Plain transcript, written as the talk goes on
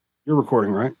You're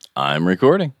recording, right? I'm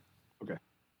recording. Okay.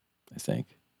 I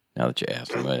think. Now that you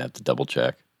asked, I might have to double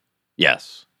check.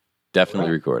 Yes,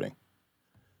 definitely recording.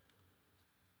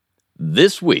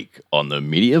 This week on the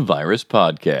Media Virus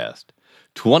Podcast,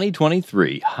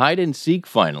 2023 hide-and-seek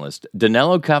finalist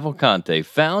Danilo Cavalcante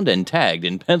found and tagged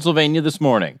in Pennsylvania this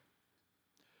morning.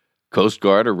 Coast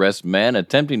Guard arrests man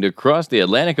attempting to cross the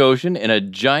Atlantic Ocean in a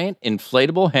giant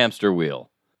inflatable hamster wheel.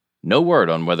 No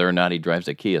word on whether or not he drives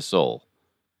a Kia Soul.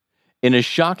 In a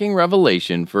shocking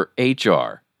revelation for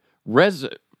HR,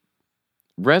 resumes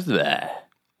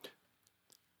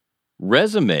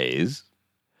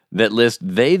that list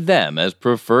they, them as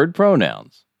preferred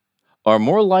pronouns are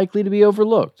more likely to be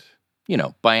overlooked,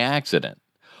 by accident.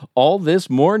 All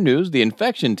this more news. The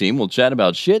infection team will chat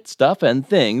about shit, stuff, and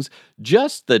things,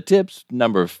 just the tips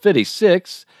number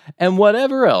 56, and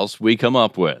whatever else we come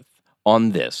up with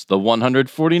on this, the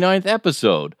 149th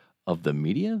episode of the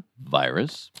Media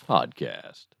Virus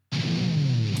Podcast.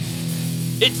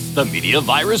 It's the Media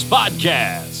Virus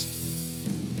Podcast.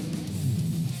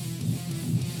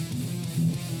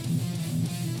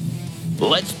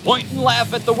 Let's point and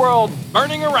laugh at the world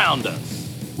burning around us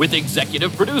with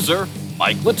executive producer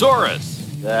Mike Latoris.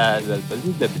 We're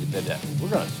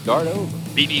going to start over.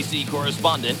 BBC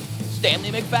correspondent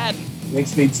Stanley McFadden.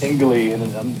 Makes me tingly in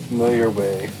an unfamiliar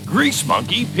way. Grease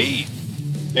Monkey Pete.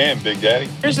 Damn, Big Daddy.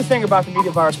 Here's the thing about the Media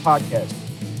Virus Podcast.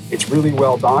 It's really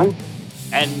well done.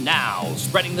 And now,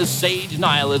 spreading the sage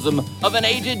nihilism of an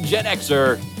aged Gen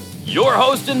Xer, your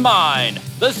host and mine,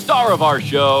 the star of our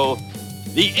show,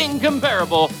 the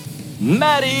incomparable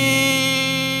Maddie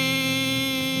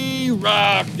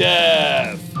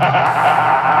Rockdeath.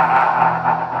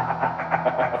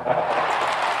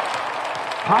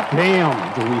 Hot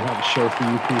damn, do we have a show for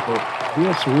you people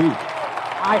this week.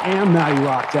 I am Maddie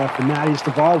Rockdeath, the Maddie's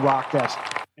of all Rockdeaths,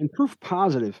 and proof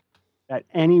positive that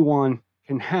anyone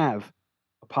can have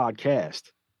a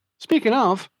podcast. Speaking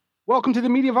of, welcome to the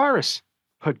Media Virus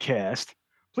Podcast.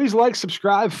 Please like,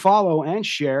 subscribe, follow, and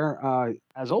share.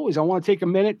 As always, I want to take a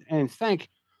minute and thank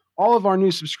all of our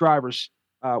new subscribers,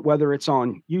 whether it's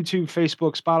on YouTube,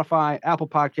 Facebook, Spotify, Apple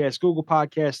Podcasts, Google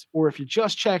Podcasts, or if you're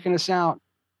just checking us out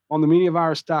on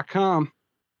themediavirus.com.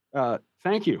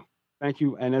 Thank you. Thank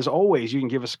you. And as always, you can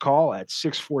give us a call at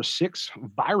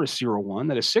 646-VIRUS-01.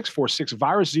 That is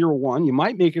 646-VIRUS-01. You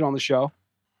might make it on the show.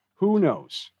 Who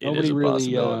knows? It is a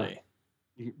possibility.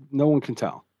 No one can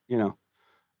tell, we know.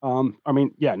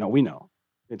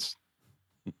 It's.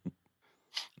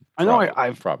 I know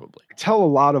I tell a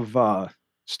lot of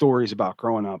stories about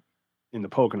growing up in the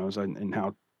Poconos and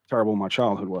how terrible my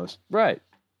childhood was. Right.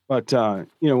 But,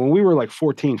 when we were like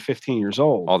 14, 15 years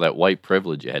old. All that white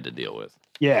privilege you had to deal with.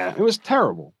 Yeah, it was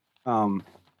terrible.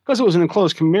 Because it was an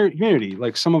enclosed community.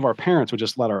 Like some of our parents would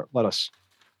just let us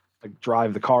like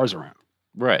drive the cars around.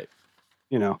 Right.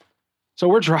 So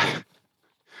we're driving.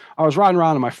 I was riding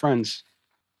around in my friend's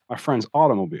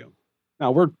automobile. Now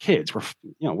we're kids. We're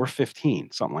 15,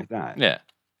 something like that. Yeah.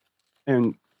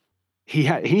 And he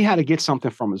had to get something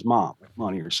from his mom, like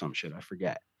money or some shit. I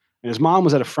forget. And his mom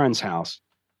was at a friend's house,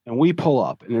 and we pull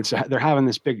up, and they're having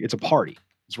this big. It's a party.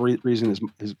 It's the reason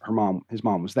his mom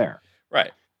was there.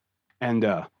 Right. And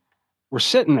we're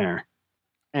sitting there,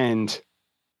 and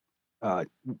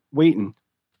waiting,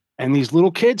 and these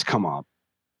little kids come up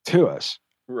to us.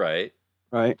 Right.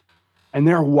 Right. And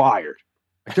they're wired.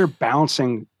 Like they're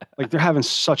bouncing, like they're having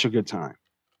such a good time.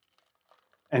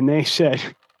 And they said,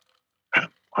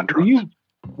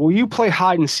 will you play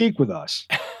hide and seek with us?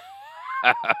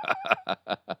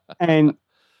 and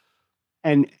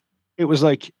it was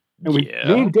like, and me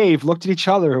and Dave looked at each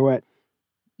other and went,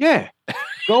 yeah,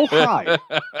 go hide.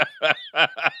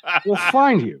 We'll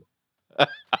find you.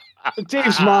 So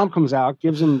Dave's mom comes out,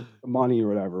 gives him the money or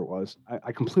whatever it was.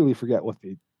 I completely forget what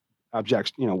the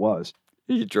object, was.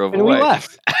 You drove and away. We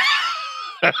left.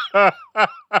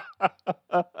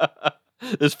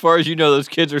 As far as you know, those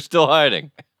kids are still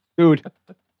hiding. Dude,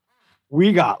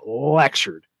 we got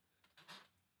lectured.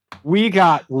 We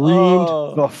got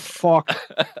reamed the fuck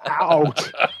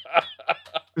out.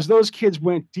 Because those kids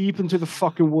went deep into the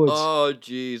fucking woods. Oh,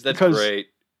 geez. That's great.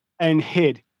 And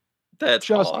hid. That's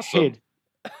just awesome. Hid.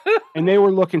 And they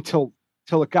were looking till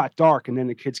it got dark, and then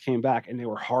the kids came back, and they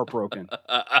were heartbroken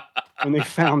when they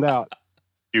found out.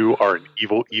 You are an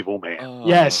evil, evil man. Oh.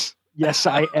 Yes,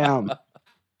 I am.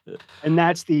 And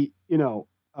that's the, and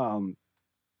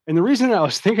the reason I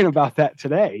was thinking about that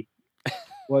today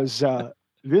was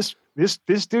this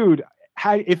dude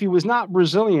had, if he was not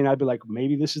Brazilian, I'd be like,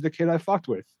 maybe this is the kid I fucked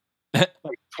with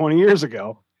like 20 years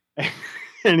ago.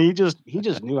 And he just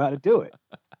knew how to do it.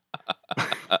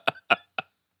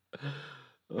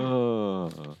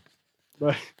 Oh.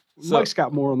 But So- Mike's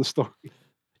got more on the story.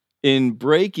 In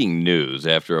breaking news,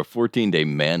 after a 14-day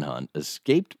manhunt,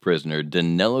 escaped prisoner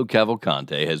Danilo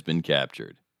Cavalcante has been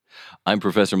captured. I'm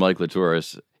Professor Mike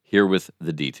Latouris, here with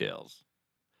the details.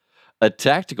 A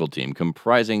tactical team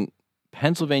comprising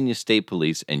Pennsylvania State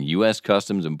Police and U.S.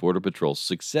 Customs and Border Patrol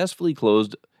successfully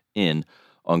closed in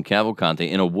on Cavalcante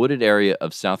in a wooded area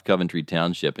of South Coventry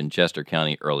Township in Chester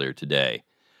County earlier today.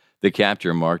 The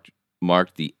capture marked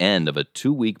the end of a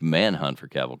 2-week manhunt for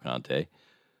Cavalcante,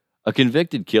 a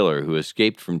convicted killer who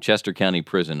escaped from Chester County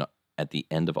Prison at the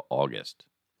end of August.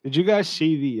 Did you guys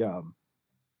see the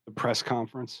press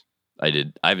conference? I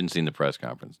did. I haven't seen the press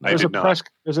conference. No. I did not.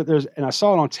 And I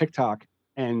saw it on TikTok,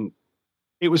 and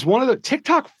it was one of the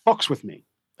TikTok fucks with me.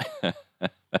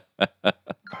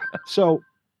 So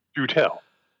Do tell.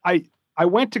 I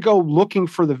went to go looking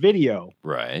for the video,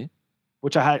 Right.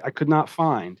 which I could not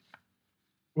find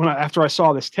after I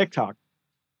saw this TikTok,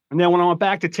 and then when I went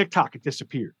back to TikTok, it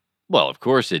disappeared. Well, of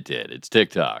course it did. It's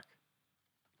TikTok.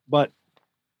 But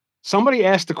somebody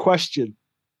asked the question: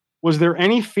 was there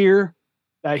any fear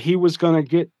that he was going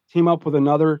to team up with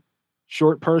another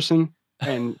short person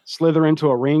and slither into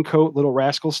a raincoat, Little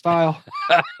Rascal style?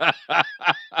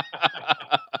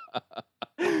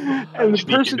 And the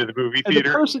Sneak person, into the movie and the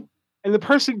theater.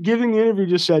 person giving the interview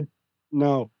just said,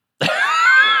 "No."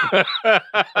 I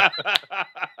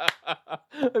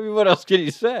mean, what else can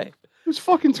you say? It was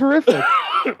fucking terrific.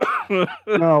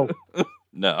 No,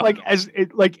 No. like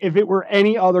if it were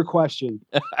any other question,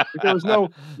 if there was no.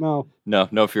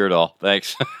 No fear at all.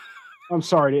 Thanks. I'm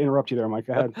sorry to interrupt you there, Mike.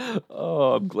 Go ahead.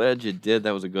 Oh, I'm glad you did.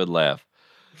 That was a good laugh.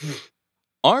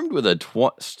 Armed with a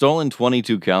stolen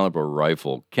 .22 caliber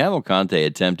rifle, Cavalcante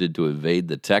attempted to evade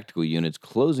the tactical units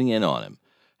closing in on him.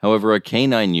 However, a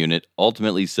canine unit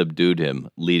ultimately subdued him,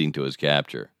 leading to his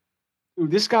capture.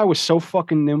 Dude, this guy was so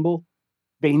fucking nimble.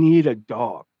 They needed a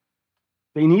dog.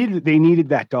 They needed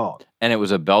that dog. And it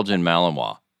was a Belgian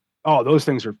Malinois. Oh, those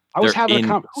things are. I was They're having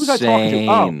who was I talking to?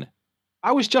 insane. Oh,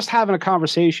 I was just having a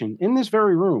conversation in this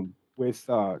very room with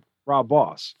Rob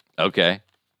Boss, Okay.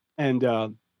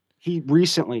 and he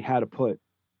recently had to put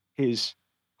his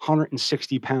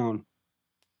 160-pound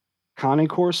Cane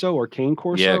Corso or Cane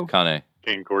Corso. Yeah, Kane.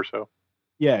 King Corso.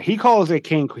 Yeah, he calls it a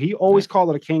Cane. He always called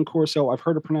it a Cane Corso. I've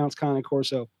heard it pronounced Cane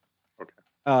Corso. Okay.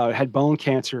 Had bone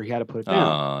cancer. He had to put it down.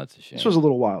 Oh, that's a shame. This was a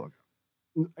little while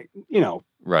ago. You know,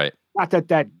 Right. not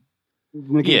that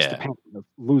negates the Yeah. pain of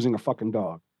losing a fucking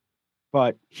dog,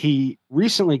 but he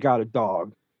recently got a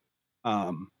dog.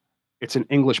 It's an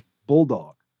English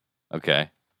bulldog, Okay.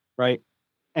 right?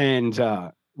 And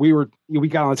we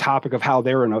got on the topic of how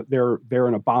they're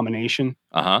an abomination.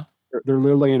 Uh-huh. They're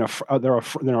literally they're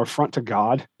a affront to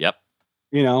God. Yep.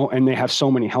 You know, and they have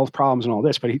so many health problems and all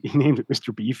this. But he named it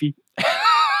Mr. Beefy.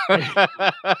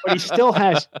 But he still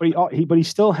has, but he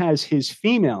still has his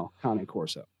female Cane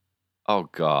Corso, Oh,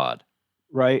 God.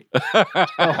 right?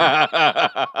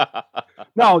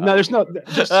 No, there's no.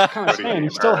 Just kind of saying, he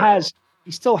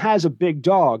still has a big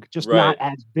dog, just not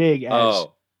Right. as big as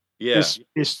Oh, yeah.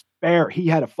 this bear. He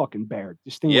had a fucking bear.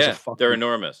 This thing was Yeah, a fucking. they're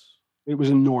enormous. It was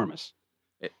enormous,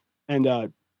 It-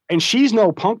 and she's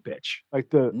no punk bitch. Like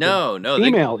the No,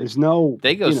 female is no.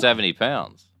 they go you know, 70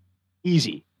 pounds.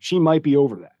 easy. She might be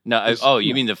over that. No, It's- you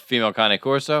yeah. mean the female Cane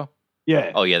Corso?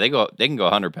 Yeah. Oh, yeah, they can go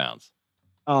 100 pounds.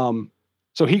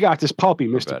 So he got this puppy,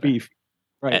 Mr. better. Beef,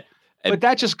 right? And But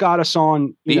that just got us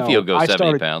on. Beefy will go I 70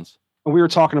 started, pounds. and we were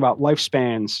talking about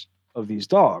lifespans of these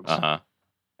dogs, Uh-huh.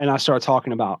 and I started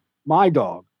talking about my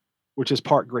dog, which is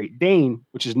part Great Dane,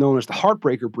 which is known as the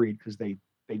heartbreaker breed because they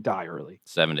die early,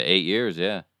 7 to 8 years,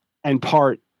 yeah. and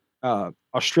part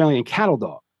Australian cattle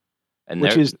dog, And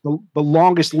which they're is the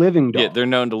longest living dog, yeah, they're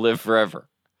known to live forever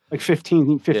like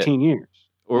 15 years.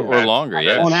 or Yeah. longer,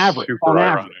 yeah. On average, Super on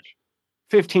ironic. average.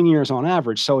 15 years on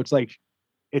average. So it's like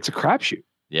it's a crapshoot.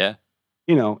 Yeah.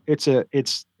 You know, it's a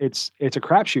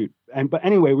crapshoot. But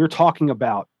anyway, we were talking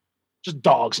about just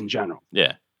dogs in general.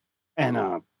 Yeah.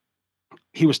 And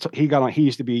he used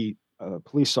to be a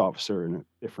police officer in a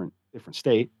different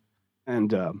state,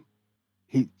 and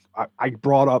I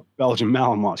brought up Belgian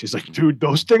Malinois. He's like, dude,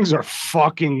 those things are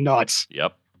fucking nuts.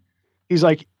 Yep. He's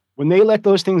like, when they let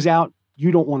those things out,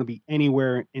 you don't want to be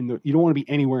anywhere in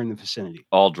the vicinity.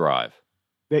 All drive.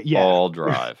 Yeah, All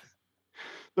drive.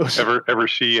 those, Ever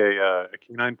see a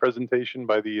canine presentation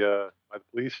by the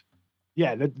police?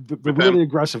 yeah, the With really them?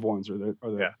 aggressive ones are the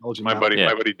Yeah. Belgian My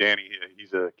Malinois. buddy Danny,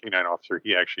 he's a canine officer.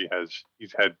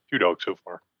 He's had 2 dogs so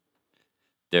far. Oh,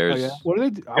 There's yeah. What do they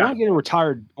do? I want to get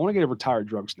a retired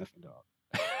drug sniffing dog.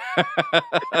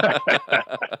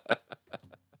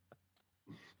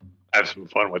 have some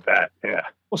fun with that. Yeah.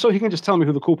 Well, so he can just tell me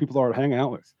who the cool people are to hang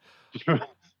out with.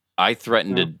 I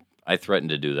threatened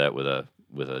to do that with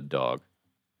a dog.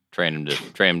 Train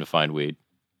him to find weed.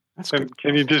 That's Can, good.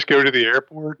 can you just go to the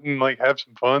airport and like have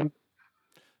some fun?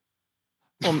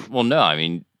 Well, no. I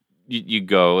mean, you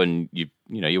go and you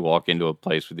walk into a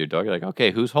place with your dog. You're like,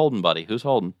 okay, who's holding, buddy? Who's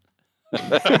holding?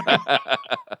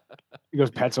 He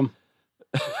goes pets him.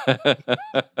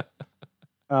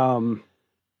 All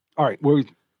right, we'll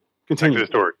Back continue. to the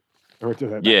story.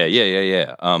 Yeah.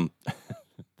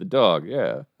 The dog,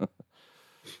 yeah.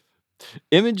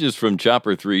 Images from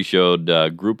Chopper 3 showed a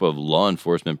group of law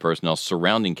enforcement personnel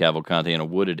surrounding Cavalcante in a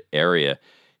wooded area.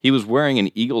 He was wearing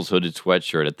an Eagles hooded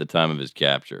sweatshirt at the time of his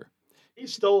capture. He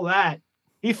stole that.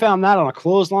 He found that on a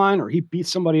clothesline, or he beat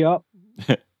somebody up.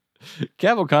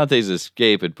 Cavalcante's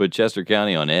escape had put Chester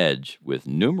County on edge, with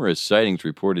numerous sightings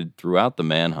reported throughout the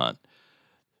manhunt.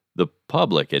 The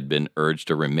public had been urged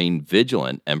to remain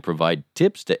vigilant and provide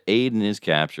tips to aid in his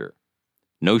capture.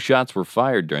 No shots were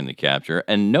fired during the capture,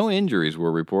 and no injuries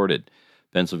were reported.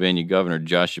 Pennsylvania Governor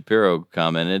Josh Shapiro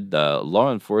commented the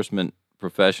law enforcement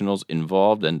professionals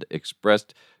involved and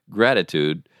expressed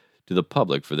gratitude to the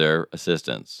public for their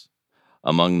assistance.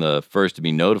 Among the first to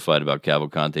be notified about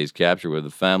Cavalcante's capture were the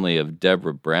family of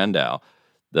Deborah Brandow,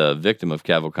 the victim of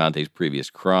Cavalcante's previous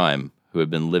crime, who had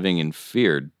been living in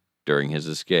fear during his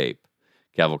escape.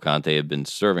 Cavalcante had been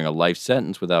serving a life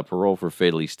sentence without parole for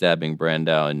fatally stabbing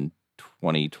Brandow in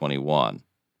 2021.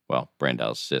 Well,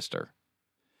 Brandow's sister.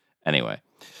 Anyway,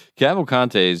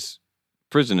 Cavalcante's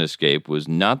prison escape was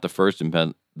not the first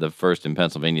in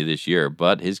Pennsylvania this year,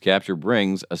 but his capture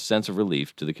brings a sense of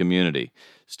relief to the community.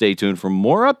 Stay tuned for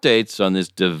more updates on this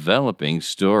developing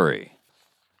story.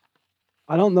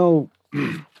 I don't know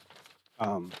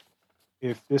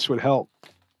if this would help,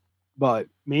 but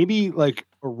maybe like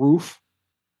a roof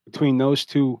between those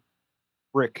two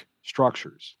brick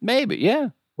structures Maybe, yeah.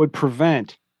 would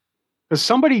prevent, because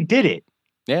somebody did it,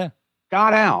 Yeah.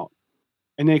 got out,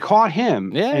 and they caught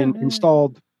him and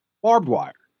installed barbed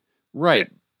wire. Right.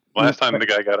 Last time the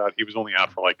guy got out, he was only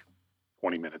out for like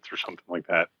 20 minutes or something like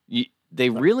that. They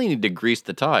really need to grease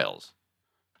the tiles.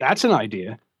 That's an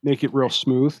idea. Make it real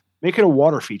smooth. Make it a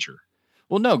water feature.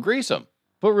 Well, no, grease them.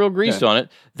 Put real grease on it.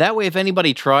 That way, if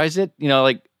anybody tries it,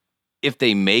 like if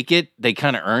they make it, they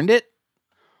kind of earned it.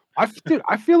 I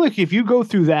feel like if you go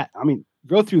through that,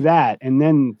 and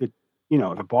then the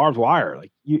barbed wire,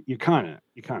 like you kind of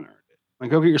earned it.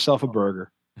 Like, go get yourself a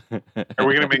burger. Are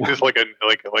we going to make this like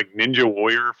Ninja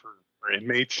Warrior for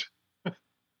inmates?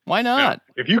 Why not?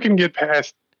 If you can get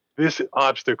past this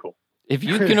obstacle, if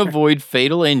you can avoid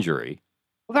fatal injury.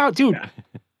 Well, dude,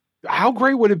 how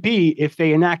great would it be if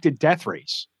they enacted Death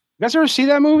Race? You guys ever see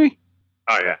that movie?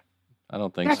 Oh yeah, I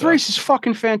don't think Death Race is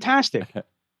fucking fantastic.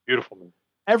 Beautiful movie.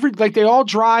 They all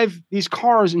drive these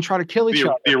cars and try to kill each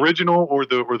other. The original or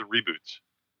the reboots?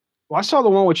 Well, I saw the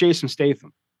one with Jason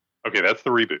Statham. Okay, that's the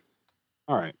reboot.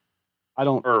 All right. I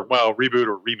don't. Or reboot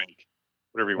or remake,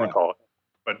 whatever you want to call it.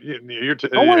 But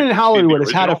no one in Hollywood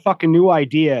has had a fucking new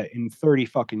idea in 30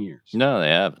 fucking years. No, they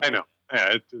haven't. I know.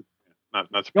 Yeah, it's not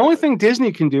the only thing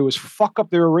Disney can do is fuck up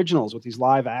their originals with these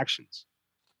live actions.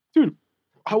 Dude,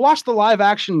 I watched the live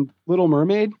action Little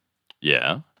Mermaid.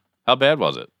 Yeah. How bad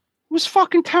was it? It was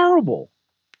fucking terrible.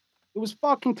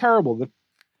 The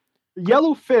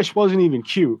yellow fish wasn't even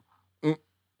cute.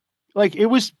 Like, it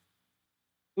was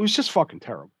just fucking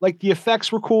terrible. Like, the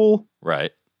effects were cool.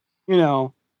 Right.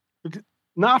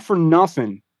 Not for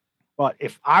nothing, but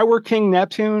if I were King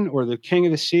Neptune or the King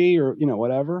of the Sea or,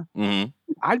 whatever,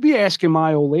 I'd be asking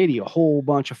my old lady a whole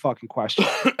bunch of fucking questions.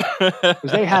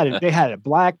 Because they had a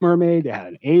black mermaid, they had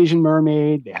an Asian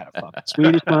mermaid, they had a fucking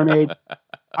Swedish mermaid.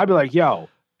 I'd be like, yo,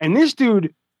 and this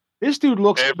dude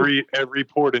looks every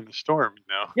port in the storm,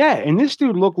 Yeah, and this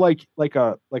dude looked like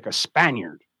a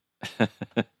Spaniard. You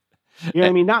know what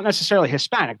I mean? Not necessarily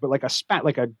Hispanic, but like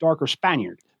a darker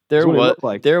Spaniard. There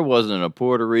wasn't a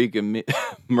Puerto Rican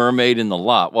mermaid in the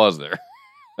lot, was there?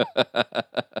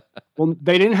 Well,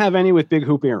 they didn't have any with big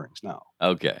hoop earrings, no.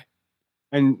 Okay.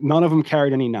 And none of them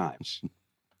carried any knives.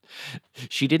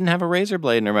 She didn't have a razor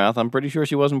blade in her mouth. I'm pretty sure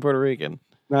she wasn't Puerto Rican.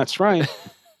 That's right.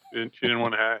 She didn't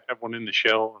want to have one in the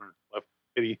shell on her left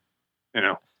kitty,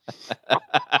 None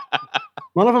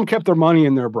of them kept their money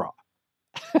in their bra.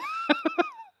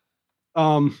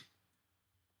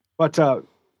 But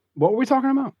what were we talking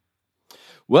about?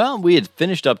 Well, we had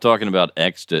finished up talking about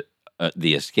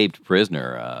the escaped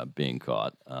prisoner being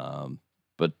caught.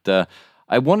 But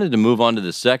I wanted to move on to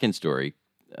the second story.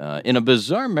 In a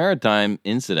bizarre maritime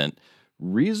incident,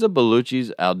 Riza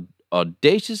Baluchi's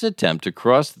audacious attempt to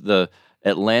cross the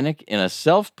Atlantic in a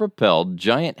self-propelled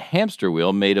giant hamster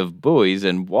wheel made of buoys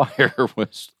and wire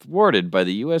was thwarted by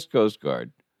the U.S. Coast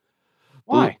Guard.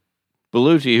 Why?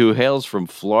 Bellucci, who hails from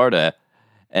Florida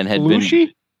and had Belushi?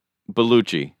 been...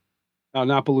 Bellucci. No,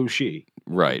 not Belushi.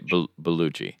 Right,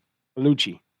 Bellucci.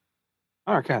 Belucci.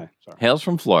 All right, go ahead. Sorry. Hails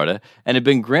from Florida and had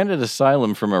been granted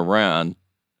asylum from Iran,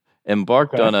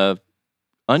 embarked on a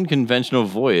unconventional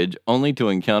voyage only to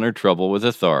encounter trouble with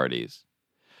authorities.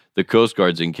 The Coast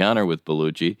Guard's encounter with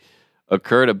Bellucci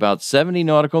occurred about 70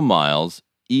 nautical miles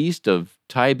east of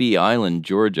Tybee Island,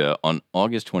 Georgia, on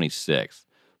August 26th.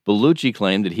 Bellucci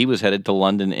claimed that he was headed to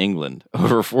London, England,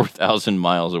 over 4,000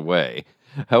 miles away.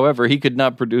 However, he could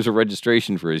not produce a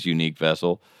registration for his unique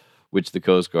vessel, which the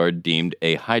Coast Guard deemed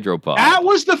a hydropod. That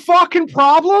was the fucking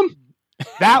problem?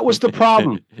 That was the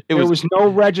problem. There was no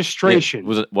registration.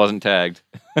 It wasn't tagged.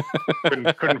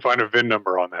 couldn't find a VIN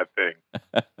number on that thing.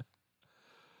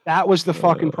 That was the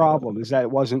fucking problem. Is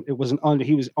that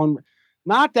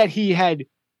not that he had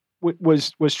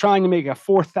was trying to make a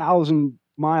 4,000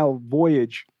 mile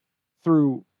voyage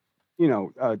through,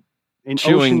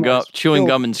 chewing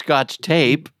gum and Scotch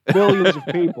tape. Billions of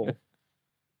people.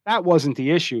 That wasn't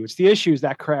the issue. It's the issue is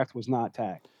that craft was not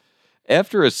tagged.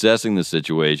 After assessing the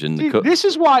situation, this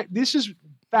is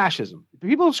fascism.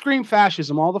 People scream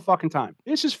fascism all the fucking time.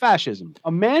 This is fascism.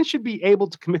 A man should be able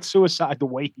to commit suicide the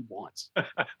way he wants.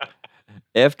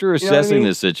 After assessing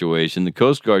the situation, the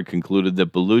Coast Guard concluded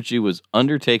that Bellucci was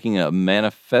undertaking a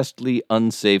manifestly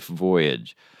unsafe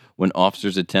voyage. When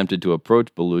officers attempted to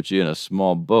approach Bellucci in a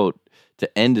small boat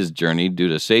to end his journey due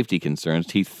to safety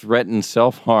concerns, he threatened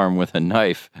self-harm with a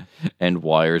knife and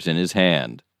wires in his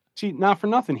hand. See, not for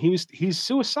nothing. He's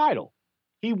suicidal.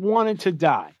 He wanted to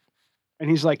die. And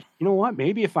he's like, you know what?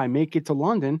 Maybe if I make it to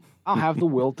London, I'll have the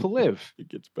will to live. It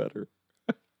gets better.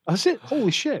 That's it. Holy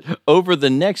shit. Over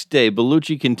the next day,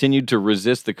 Bellucci continued to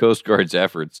resist the Coast Guard's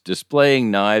efforts,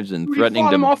 displaying knives and threatening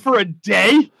to... him off for a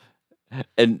day?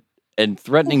 And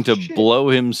threatening to blow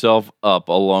himself up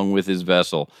along with his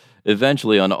vessel.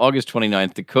 Eventually, on August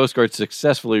 29th, the Coast Guard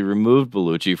successfully removed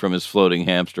Bellucci from his floating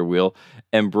hamster wheel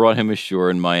and brought him ashore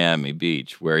in Miami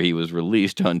Beach, where he was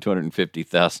released on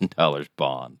 $250,000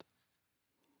 bond.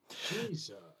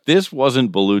 Jesus. This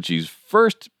wasn't Bellucci's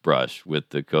first brush with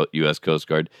the U.S. Coast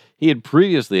Guard. He had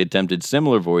previously attempted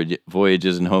similar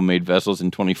voyages in homemade vessels in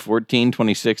 2014,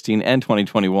 2016, and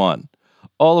 2021,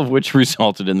 all of which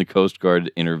resulted in the Coast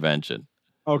Guard intervention.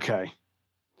 Okay.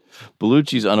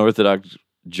 Bellucci's unorthodox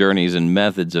journeys and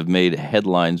methods have made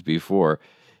headlines before.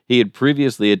 He had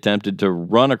previously attempted to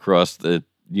run across the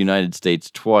United States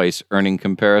twice, earning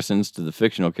comparisons to the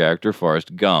fictional character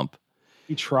Forrest Gump.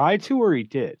 He tried to, or he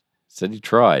did? Said he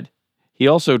tried. He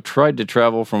also tried to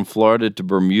travel from Florida to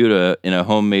Bermuda in a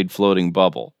homemade floating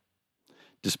bubble.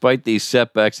 Despite these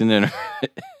setbacks and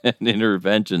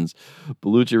interventions,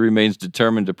 Bellucci remains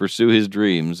determined to pursue his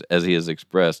dreams, as he has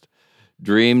expressed.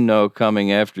 Dream no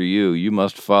coming after you. You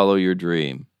must follow your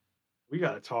dream. We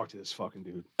got to talk to this fucking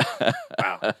dude.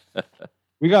 Wow.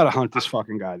 We got to hunt this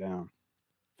fucking guy down.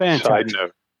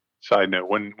 Fantastic. Side note.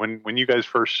 When you guys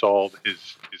first saw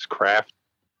his craft,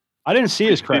 I didn't see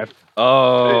his craft.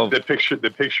 The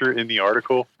picture in the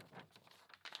article.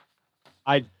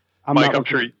 I'm Mike, I'm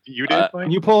sure you did. Mike?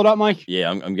 Can you pull it up, Mike? Yeah,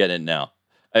 I'm getting it now.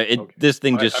 Okay. This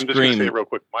thing just I'm screamed. just going to say it real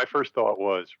quick. My first thought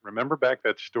was, remember back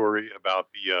that story about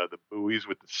the buoys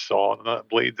with the saw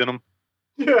blades in them?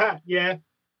 Yeah.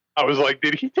 I was like,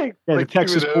 did he take the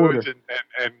Texas border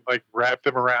and like wrap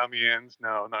them around the ends?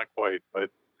 No, not quite. But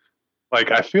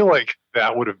like, I feel like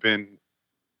that would have been,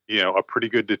 a pretty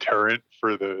good deterrent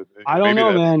for the. I don't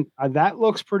know, man. That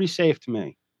looks pretty safe to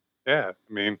me. Yeah,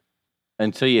 I mean,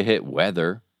 until you hit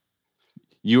weather,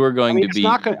 you were going to be.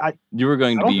 I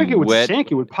don't think it would wet.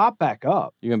 sink. It would pop back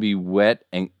up. You're going to be wet,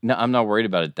 and no, I'm not worried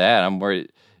about that. I'm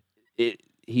worried.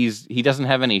 He doesn't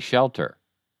have any shelter.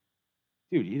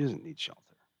 Dude, he doesn't need shelter.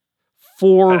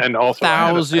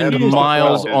 4,000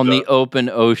 miles on the open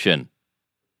ocean.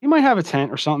 He might have a tent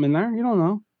or something in there. You don't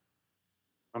know.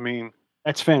 I mean,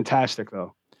 that's fantastic,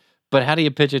 though. But how do you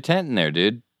pitch a tent in there,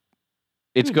 dude?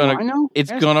 It's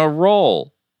It's gonna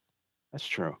roll. That's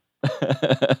true.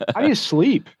 How do you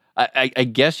sleep? I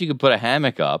guess you could put a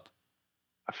hammock up.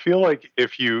 I feel like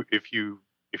if you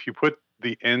put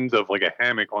the ends of like a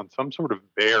hammock on some sort of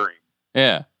bearing,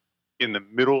 yeah, in the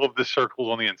middle of the circles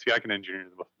on the end. See, I can engineer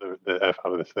the F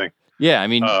out of this thing. Yeah, I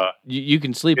mean, you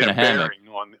can sleep in a hammock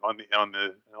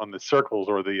on the circles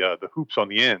or the hoops on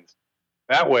the ends.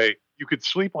 That way, you could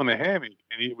sleep on the hammock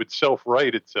and it would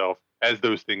self-right itself as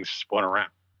those things spun around.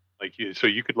 So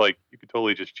you could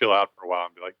totally just chill out for a while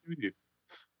and be like, you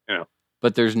know.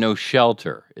 But there's no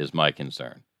shelter, is my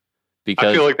concern. Because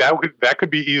I feel like that could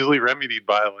be easily remedied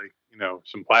by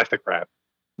some plastic wrap.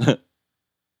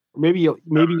 Maybe you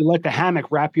let the hammock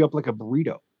wrap you up like a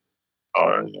burrito.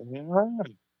 Oh,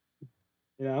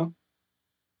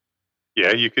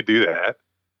 yeah, you could do that.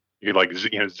 You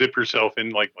could zip yourself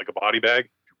in like a body bag.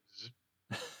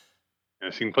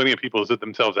 I've seen plenty of people zip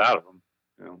themselves out of them.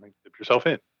 Zip yourself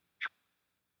in.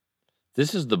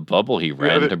 this is the bubble he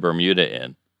ran to Bermuda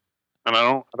in. And I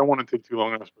don't want to take too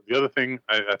long on this, but the other thing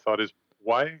I thought is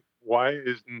why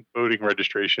isn't voting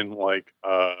registration like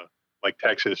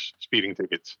Texas speeding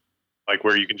tickets, like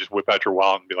where you can just whip out your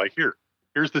wallet and be like,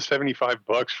 here's the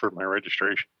 $75 for my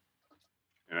registration,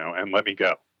 and let me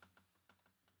go.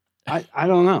 I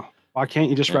don't know. Why can't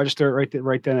you just register it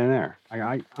right then and there?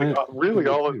 Really,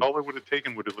 all it would have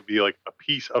taken would be like a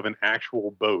piece of an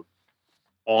actual boat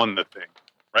on the thing,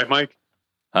 right, Mike?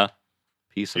 Huh?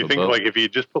 Piece of a boat? You think like if you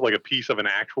just put like a piece of an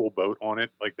actual boat on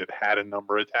it, like that had a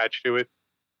number attached to it,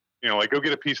 like go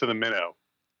get a piece of the minnow.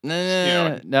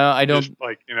 No, I don't. Just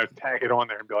tag it on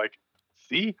there and be like,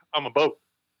 see, I'm a boat.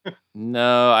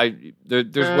 No,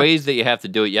 there's ways that you have to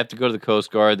do it. You have to go to the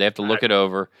Coast Guard. They have to look it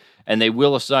over, and they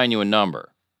will assign you a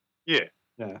number. Yeah.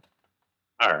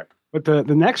 All right. But the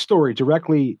next story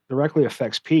directly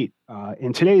affects Pete.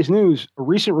 In today's news, a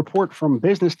recent report from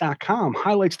business.com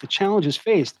highlights the challenges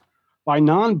faced by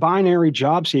non-binary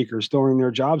job seekers during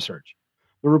their job search.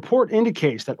 The report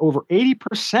indicates that over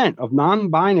 80% of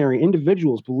non-binary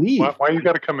individuals believe why you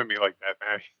got to come at me like that,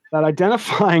 Maddie? That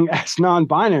identifying as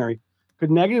non-binary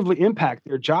could negatively impact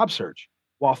their job search,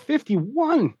 while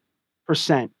 51%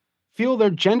 feel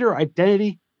their gender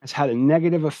identity has had a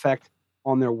negative effect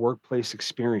on their workplace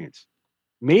experience.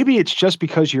 Maybe it's just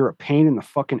because you're a pain in the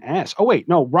fucking ass. Oh, wait,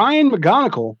 no. Ryan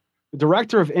McGonigal, the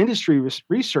director of industry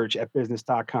research at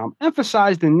business.com,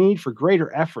 emphasized the need for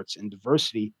greater efforts in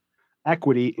diversity,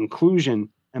 equity, inclusion,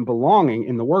 and belonging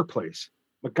in the workplace.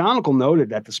 McGonigal noted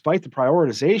that despite the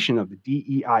prioritization of the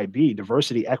DEIB,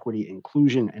 diversity, equity,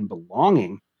 inclusion, and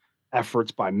belonging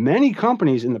efforts by many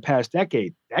companies in the past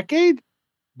decade,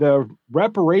 the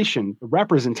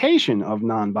representation of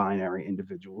non-binary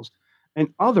individuals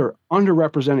and other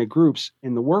underrepresented groups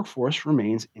in the workforce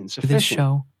remains insufficient. This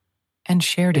show and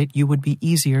shared it, you would be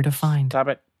easier to find. Stop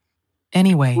it.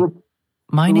 Anyway,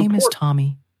 my name is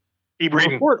Tommy. The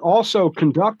report also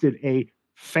conducted a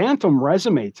phantom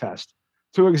resume test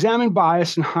to examine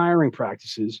bias in hiring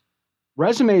practices.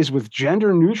 Resumes with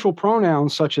gender-neutral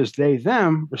pronouns such as they,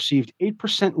 them received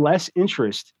 8% less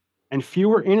interest and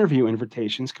fewer interview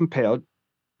invitations compared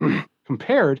to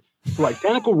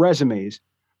identical resumes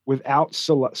without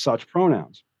such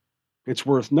pronouns. It's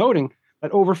worth noting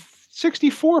that over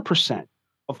 64%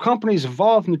 of companies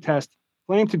involved in the test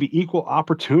claim to be equal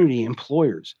opportunity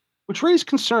employers, which raised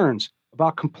concerns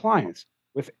about compliance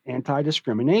with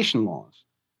anti-discrimination laws.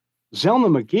 Zelna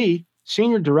McGee,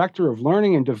 Senior Director of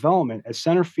Learning and Development at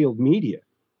Centerfield Media,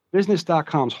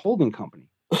 Business.com's holding company,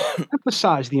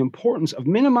 emphasized the importance of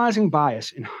minimizing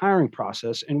bias in hiring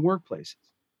process and workplaces.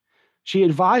 She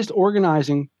advised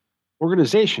organizations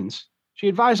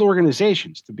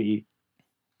to be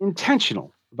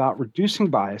intentional about reducing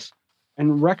bias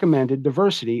and recommended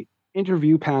diversity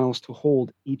interview panels to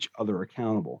hold each other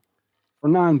accountable. For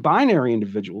non-binary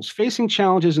individuals facing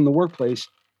challenges in the workplace,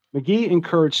 McGee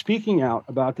encouraged speaking out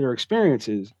about their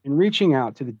experiences and reaching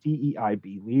out to the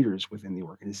DEIB leaders within the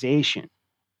organization.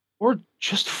 Or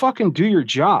just fucking do your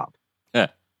job. Yeah.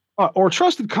 Or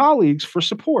trusted colleagues for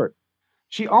support.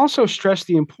 She also stressed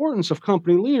the importance of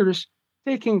company leaders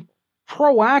taking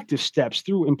proactive steps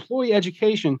through employee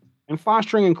education and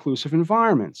fostering inclusive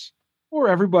environments, or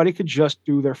everybody could just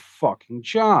do their fucking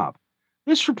job.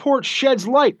 This report sheds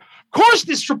light. Of course,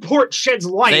 this report sheds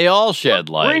light. They all shed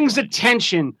light. Brings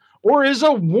attention or is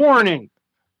a warning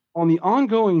on the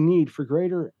ongoing need for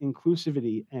greater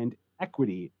inclusivity and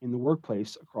equity in the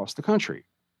workplace across the country.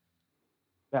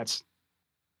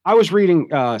 I was reading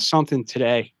something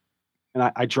today,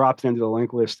 and I dropped it into the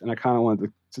link list, and I kind of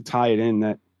wanted to tie it in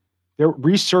that their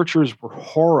researchers were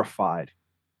horrified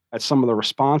at some of the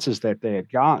responses that they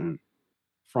had gotten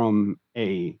from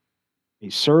a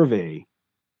survey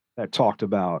that talked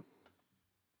about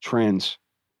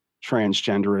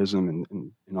transgenderism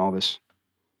and all this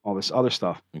other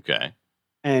stuff. Okay.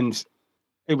 And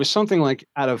it was something like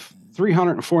out of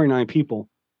 349 people,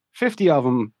 50 of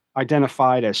them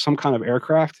identified as some kind of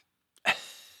aircraft,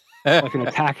 like an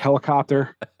attack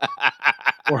helicopter,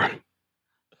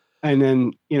 and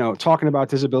then, talking about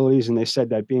disabilities. And they said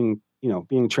that being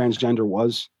transgender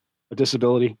was a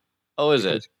disability. Oh, is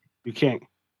it? You can't,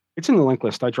 it's in the link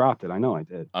list. I dropped it. I know I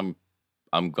did. I'm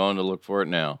going to look for it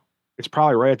now. It's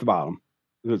probably right at the bottom.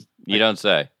 You don't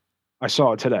say. I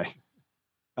saw it today.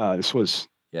 This was.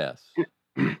 Yes.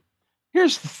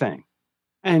 Here's the thing,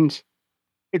 and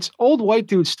it's old white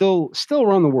dudes still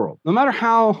run the world. No matter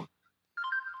how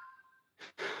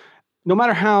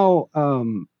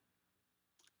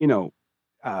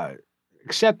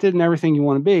accepted and everything you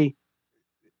want to be,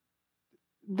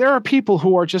 there are people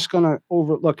who are just going to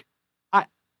overlook.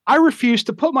 I refuse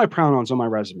to put my pronouns on my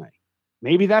resume.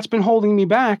 Maybe that's been holding me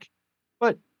back,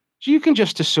 but you can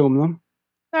just assume them.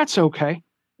 That's okay.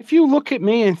 If you look at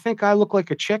me and think I look like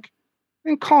a chick,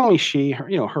 then call me she,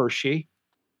 her, she.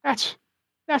 That's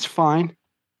fine.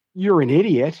 You're an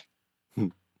idiot,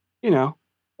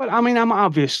 But I mean, I'm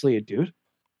obviously a dude,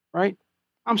 right?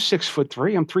 I'm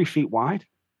 6'3". I'm 3 feet wide.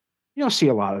 You don't see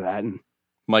a lot of that. And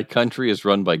my country is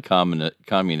run by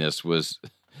communists was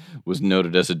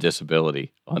noted as a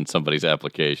disability on somebody's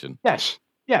application. Yes,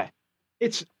 yeah,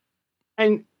 it's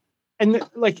and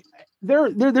like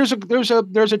there's a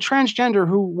transgender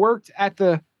who worked at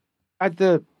the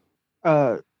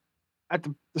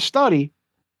study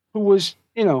who was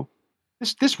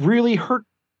this really hurt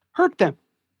them.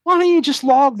 Why don't you just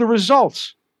log the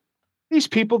results? These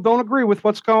people don't agree with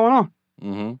what's going on.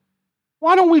 Mm-hmm.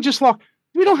 Why don't we just log?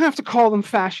 We don't have to call them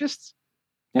fascists.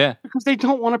 Yeah. Because they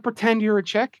don't want to pretend you're a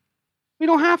chick. We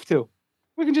don't have to.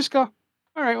 We can just go,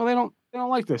 all right, well, they don't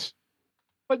like this.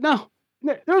 But no,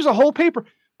 there's a whole paper.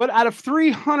 But out of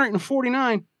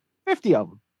 349, 50 of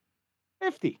them.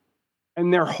 50.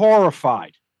 And they're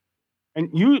horrified. And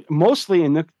you mostly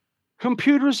in the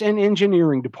computers and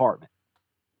engineering department.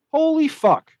 Holy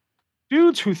fuck.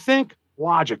 Dudes who think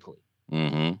logically.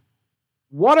 Mm-hmm.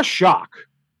 What a shock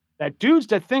that dudes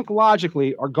that think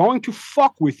logically are going to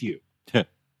fuck with you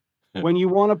when you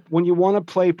want to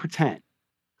play pretend,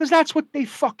 because that's what they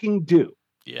fucking do.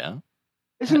 Yeah,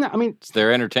 isn't that? I mean, it's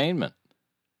their entertainment,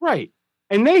 right?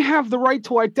 And they have the right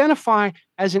to identify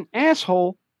as an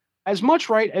asshole as much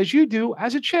right as you do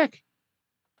as a chick,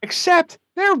 except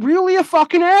they're really a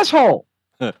fucking asshole.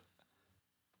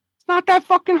 It's not that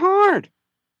fucking hard.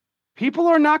 People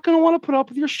are not going to want to put up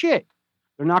with your shit.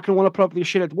 They're not going to want to put up with your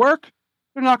shit at work.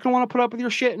 They're not going to want to put up with your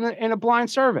shit in a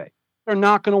blind survey. They're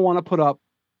not going to want to put up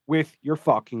with your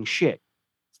fucking shit.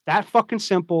 It's that fucking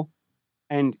simple.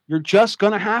 And you're just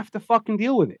going to have to fucking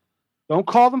deal with it. Don't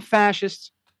call them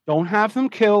fascists. Don't have them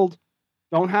killed.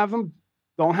 Don't have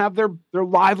their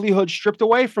livelihood stripped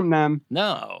away from them.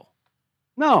 No.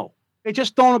 They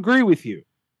just don't agree with you.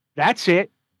 That's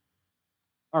it.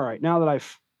 All right. Now that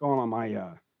I've gone on my...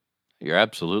 You're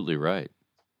absolutely right.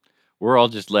 We're all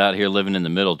just out here living in the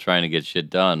middle trying to get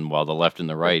shit done while the left and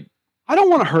the right I don't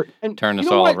want to hurt and turn us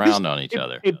all around on each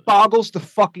other. It boggles the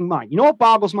fucking mind. You know what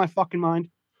boggles my fucking mind?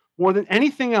 More than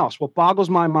anything else, what boggles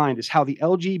my mind is how the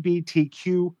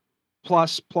LGBTQ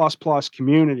plus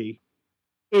community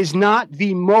is not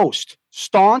the most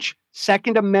staunch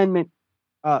Second Amendment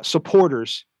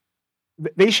supporters.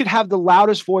 They should have the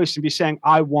loudest voice and be saying,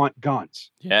 I want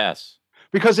guns. Yes.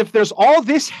 Because if there's all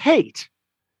this hate,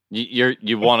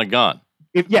 you want a gun.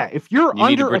 If you're you under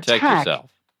need to protect attack,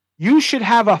 yourself. You should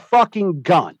have a fucking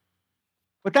gun.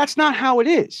 But that's not how it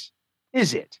is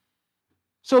it?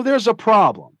 So there's a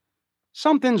problem.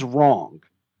 Something's wrong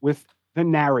with the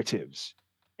narratives.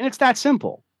 And it's that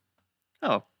simple.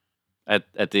 Oh.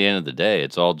 At the end of the day,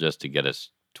 it's all just to get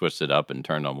us twisted up and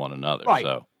turned on one another. Right.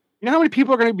 So you know how many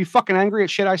people are going to be fucking angry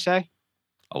at shit I say?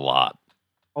 A lot.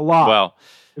 Well,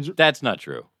 that's not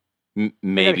true.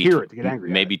 Maybe hear it to get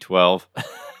angry. Maybe 12.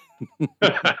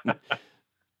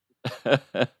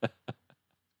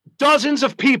 Dozens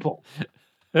of people.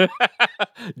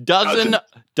 Dozen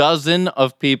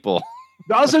of people.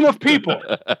 Dozen of people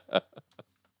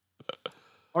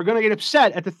are going to get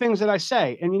upset at the things that I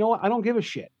say, and you know what? I don't give a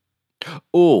shit.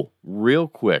 Oh, real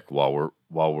quick, while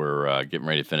we're getting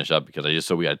ready to finish up, because I just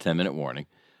saw we got a 10-minute warning.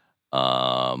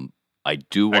 I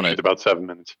do want to. It's about 7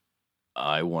 minutes.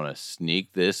 I want to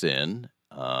sneak this in,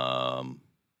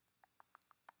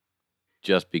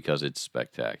 just because it's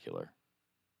spectacular.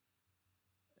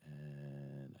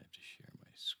 And I have to share my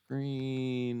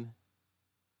screen.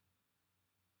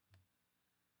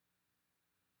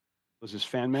 Was this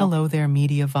fan mail? Hello there,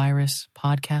 Media Virus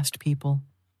podcast people.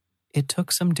 It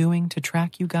took some doing to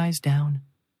track you guys down.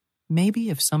 Maybe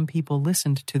if some people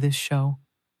listened to this show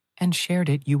and shared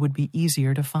it, you would be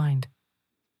easier to find.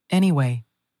 Anyway,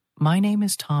 my name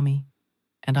is Tommy,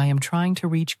 and I am trying to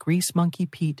reach Grease Monkey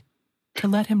Pete to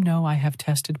let him know I have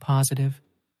tested positive.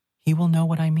 He will know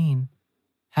what I mean.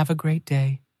 Have a great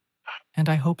day, and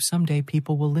I hope someday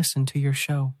people will listen to your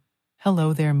show.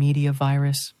 Hello there, Media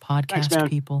Virus podcast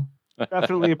people.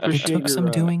 Definitely appreciate it took some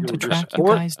doing to track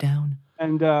support. You guys down.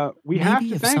 And we Maybe have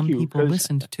to if thank some you people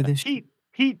listened to this. Pete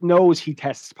Pete knows he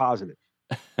tests positive.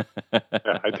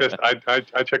 Yeah,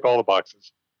 I check all the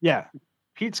boxes. Yeah,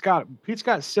 Pete's got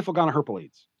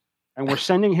syphilgonorrhea, and we're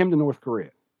sending him to North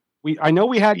Korea. I know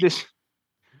we had this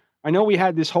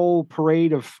whole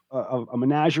parade of a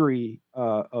menagerie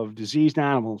of diseased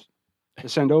animals to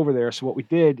send over there. So what we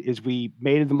did is we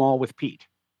mated them all with Pete.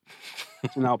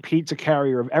 So now Pete's a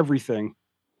carrier of everything.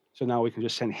 So now we can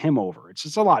just send him over.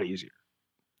 It's a lot easier.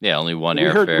 Yeah, only one We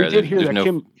airfare. did hear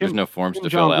that There's no forms Kim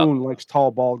to fill out. Jong-un likes tall,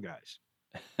 bald guys.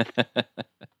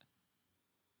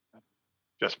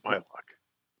 Just my luck.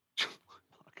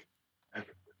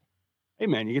 Hey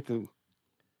man, you get the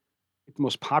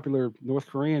most popular North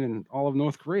Korean in all of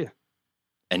North Korea.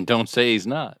 And don't say he's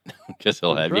not, because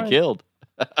he'll That's have right. you killed.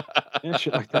 Yeah,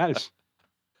 shit like that is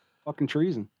fucking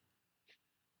treason.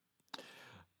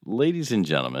 Ladies and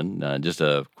gentlemen, just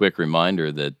a quick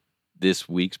reminder that this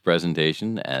week's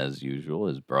presentation, as usual,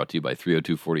 is brought to you by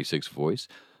 302-46 Voice,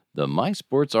 the My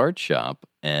Sports Art Shop,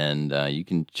 and you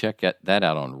can check that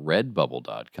out on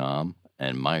redbubble.com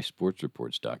and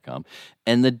mysportsreports.com,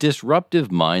 and the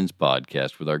Disruptive Minds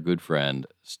podcast with our good friend,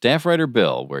 staff writer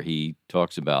Bill, where he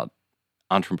talks about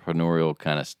entrepreneurial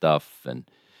kind of stuff, and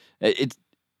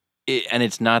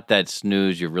it's not that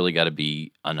snooze. You've really got to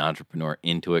be an entrepreneur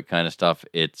into it kind of stuff.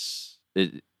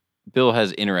 Bill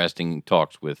has interesting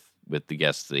talks with the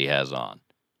guests that he has on.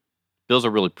 Bill's a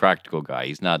really practical guy.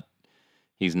 He's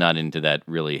not into that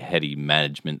really heady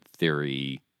management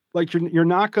theory. Like you're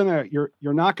not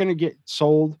gonna get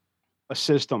sold a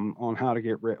system on how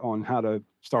to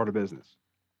start a business.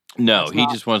 No, he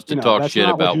just wants to talk shit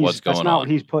about what's going on. That's not what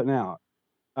he's putting out.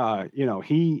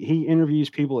 He interviews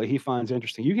people that he finds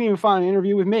interesting. You can even find an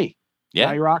interview with me,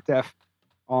 Matty Rock Def,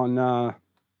 on on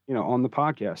the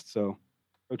podcast. So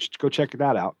go check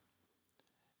that out.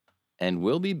 And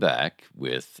we'll be back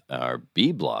with our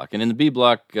B block. And in the B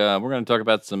block, we're going to talk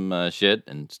about some shit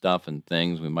and stuff and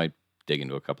things. We might dig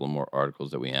into a couple of more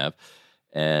articles that we have.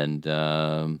 And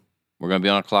we're going to be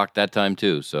on a clock that time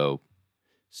too. So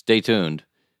stay tuned.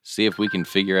 See if we can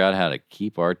figure out how to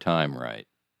keep our time right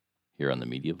here on the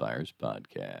Media Virus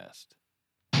Podcast.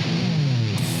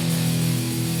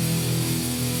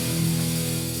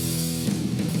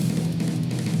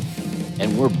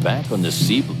 And we're back on the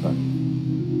C block.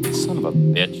 Son of a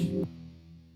bitch.